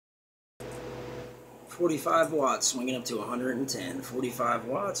45 watts, swinging up to 110. 45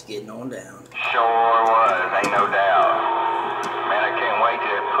 watts, getting on down. Sure was, ain't no doubt. Man, I can't wait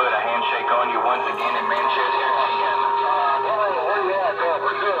to put a handshake on you once again in Manchester, TN.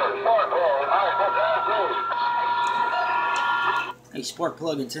 Hey,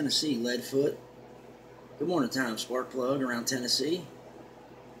 SparkPlug in Tennessee, LeadFoot. Good morning time, SparkPlug around Tennessee.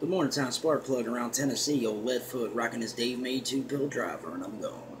 Good morning time, SparkPlug around Tennessee. Old LeadFoot rocking his Dave May 2-pill driver, and I'm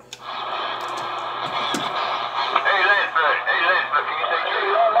gone. Hey, LeadFoot, can you say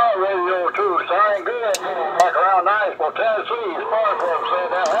you're on my radio too, so I ain't good. Back around Nashville, Tennessee, SparkPlug said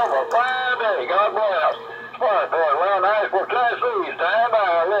that have a fine day. God bless. SparkPlug around Nashville, Tennessee, stand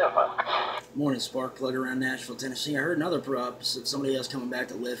by, listen. Morning, SparkPlug around Nashville, Tennessee. I heard another somebody else coming back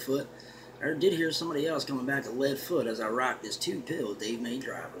to LeadFoot. I did hear somebody else coming back to LeadFoot as I rocked this 2-pill Dave May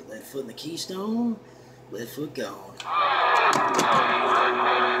driver. LeadFoot in the Keystone, LeadFoot gone.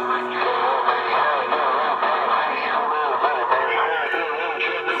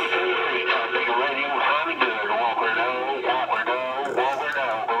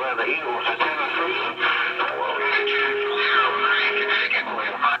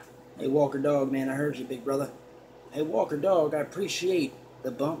 Hey, Walker Dog, man, I heard you, big brother. Hey, Walker Dog, I appreciate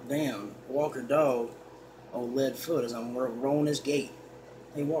the bump down. Walker Dog, old LeadFoot, as I'm rolling this gate.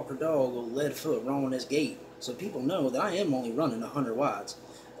 Hey, Walker Dog, old LeadFoot, rolling this gate. So people know that I am only running 100 watts.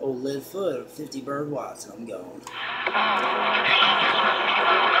 Old LeadFoot, 50 bird watts, and I'm going.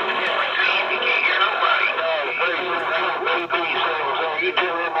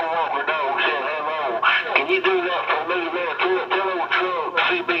 Can you do that for me, LeadFoot? Tell old truck,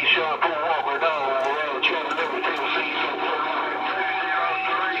 CB shop, Walker Dog, around Ch28 DX.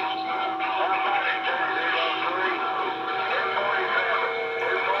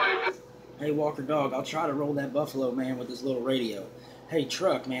 Hey, Walker Dog, I'll try to roll that Buffalo, man, with this little radio. Hey,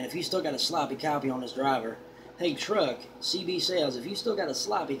 Truck, man, if you still got a sloppy copy on this driver. Hey, Truck, CB Sales, if you still got a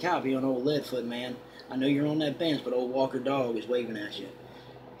sloppy copy on old LeadFoot, man. I know you're on that bench, but old Walker Dog is waving at you.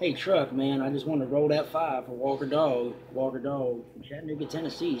 Hey, Truck, man, I just wanted to roll that 5 for Walker Dog. Walker Dog from Chattanooga,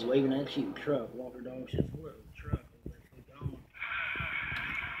 Tennessee is waving at you. Truck, Walker Dog, says hello. Truck, LeadFoot gone.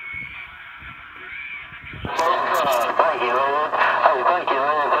 Thank you, man. Hey, thank you,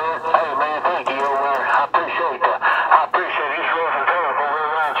 man. Hey, man, thank you over there. I appreciate that. I appreciate this rough and tough over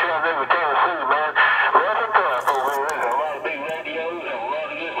around Chattanooga, Tennessee, man. Rough and tough over there. There's a lot of big radios and a lot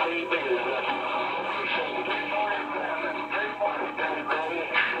of good CBs.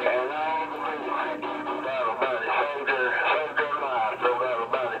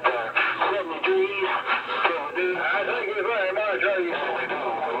 I thank you very much.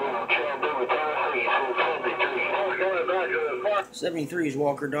 73 is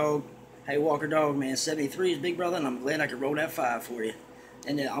Walker Dog. Hey, Walker Dog, man, 73 is big brother, and I'm glad I could roll that 5 for you.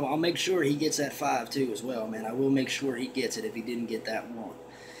 And then I'll make sure he gets that 5 too as well, man. I will make sure he gets it if he didn't get that one.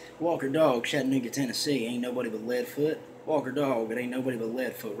 Walker Dog, Chattanooga, Tennessee, ain't nobody but LeadFoot. Walker Dog, it ain't nobody but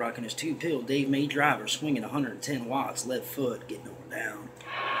LeadFoot, rocking his 2-pill Dave May driver, swinging 110 watts. LeadFoot, getting on down.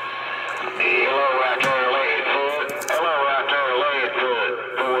 Hello out there, LeadFoot. Hello out there, LeadFoot.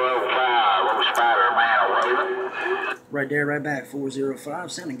 405, old Spider-Man waving. Right there, right back,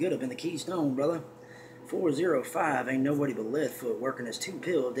 405, sounding good up in the Keystone, brother. 405, ain't nobody but LeadFoot, working his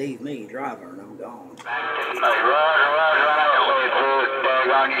 2-pill Dave May driver, and I'm gone. Hey, Roger, LeadFoot.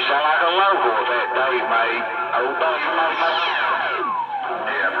 Daggone, you sound like a local with that Dave May. Old Dave May.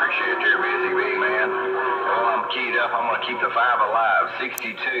 Yeah, I appreciate your busy bee, man. Well, I'm keyed up. I'm going to keep the 5 alive.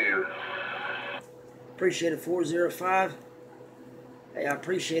 62. Appreciate it, 405. Hey, I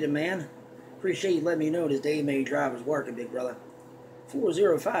appreciate it, man. Appreciate you letting me know this Dave May driver's working, big brother.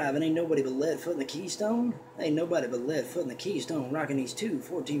 405, it ain't nobody but LeadFoot in the Keystone. Ain't nobody but LeadFoot in the Keystone, rocking these 2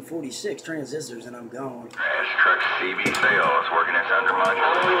 1446 transistors, and I'm gone. That's Truck CB Sales working this under my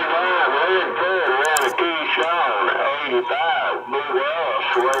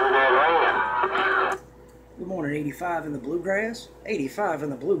Good morning, 85 in the Bluegrass. 85 in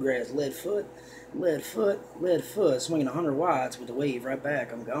the Bluegrass, LeadFoot. LeadFoot, swinging 100 watts with the wave right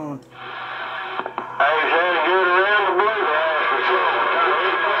back. I'm gone. Hey, sounding good around the Bluegrass for sure.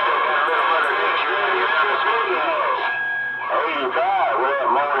 85, we're at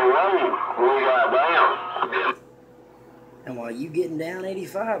morning rain. We got down. And while you getting down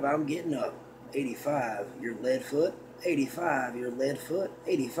 85, I'm getting up. 85, you're LeadFoot. 85, you're LeadFoot.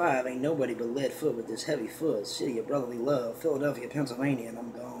 85, ain't nobody but LeadFoot with this heavy foot. City of brotherly love, Philadelphia, Pennsylvania, and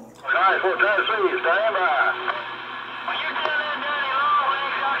I'm gone. Nashville, Tennessee, stand by.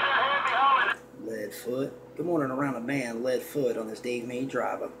 LeadFoot. Good morning around the band, LeadFoot on this Dave May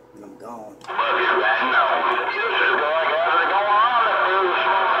driver, and I'm gone.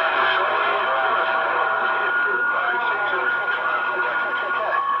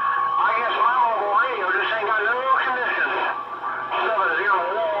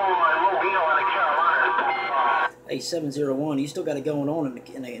 701, you still got it going on in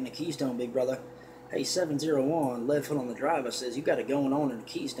the Keystone, big brother. Hey, 701, LeadFoot on the driver says you got it going on in the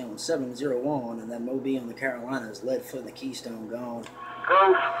Keystone, 701, and then Moby on the Carolinas, LeadFoot in the Keystone gone.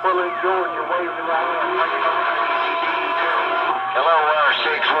 Ghost, fully going, you're waving right on. Hello,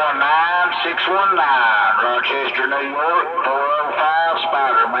 619, Rochester, New York, 405,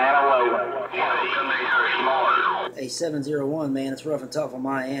 Spider-Man, away. Hey, 701, man, it's rough and tough on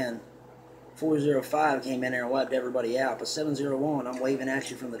my end. 405 came in there and wiped everybody out, but 701, I'm waving at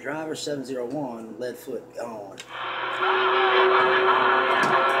you from the driver, 701, LeadFoot gone.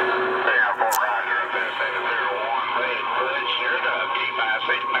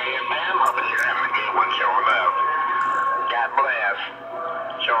 God bless.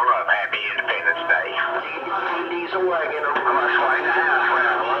 Sure enough, happy Independence Day.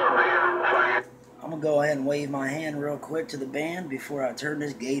 I'm going to go ahead and wave my hand real quick to the band before I turn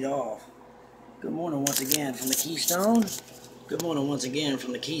this gate off. Good morning once again from the Keystone. Good morning once again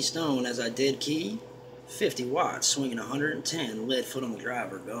from the Keystone as I did key. 50 watts, swinging 110, LeadFoot on the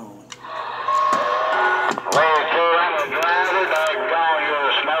driver, gone. LeadFoot on the driver, gone,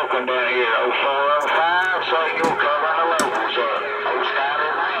 you're smoking down here, 0405, so you're covering the locals up.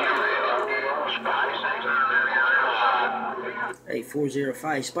 Hey,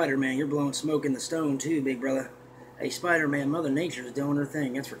 405, Spider-Man, you're blowing smoke in the stone too, big brother. Hey, Spider-Man, Mother Nature's doing her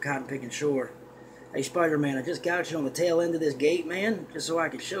thing. That's for cotton picking shore. Hey, Spider-Man, I just got you on the tail end of this gate, man, just so I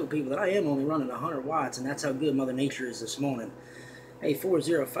can show people that I am only running 100 watts, and that's how good Mother Nature is this morning. Hey,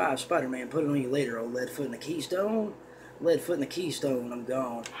 405, Spider-Man, put it on you later, old LeadFoot in the Keystone. LeadFoot in the Keystone, I'm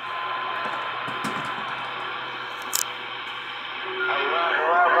gone.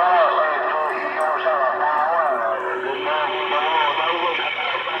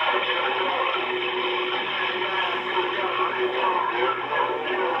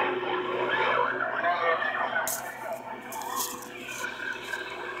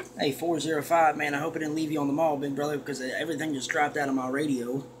 Hey, 405, man, I hope I didn't leave you on the mall, big brother, because everything just dropped out of my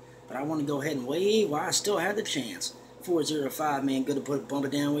radio. But I want to go ahead and wave while I still had the chance. 405, man, good to bump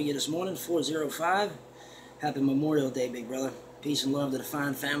it down with you this morning. 405, happy Memorial Day, big brother. Peace and love to the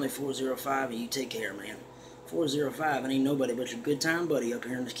fine family, 405, and you take care, man. 405, I ain't nobody but your good time buddy up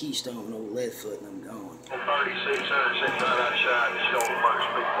here in the Keystone, old LeadFoot, and I'm gone. 36, 6 right outside the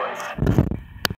Shoulder Speedway.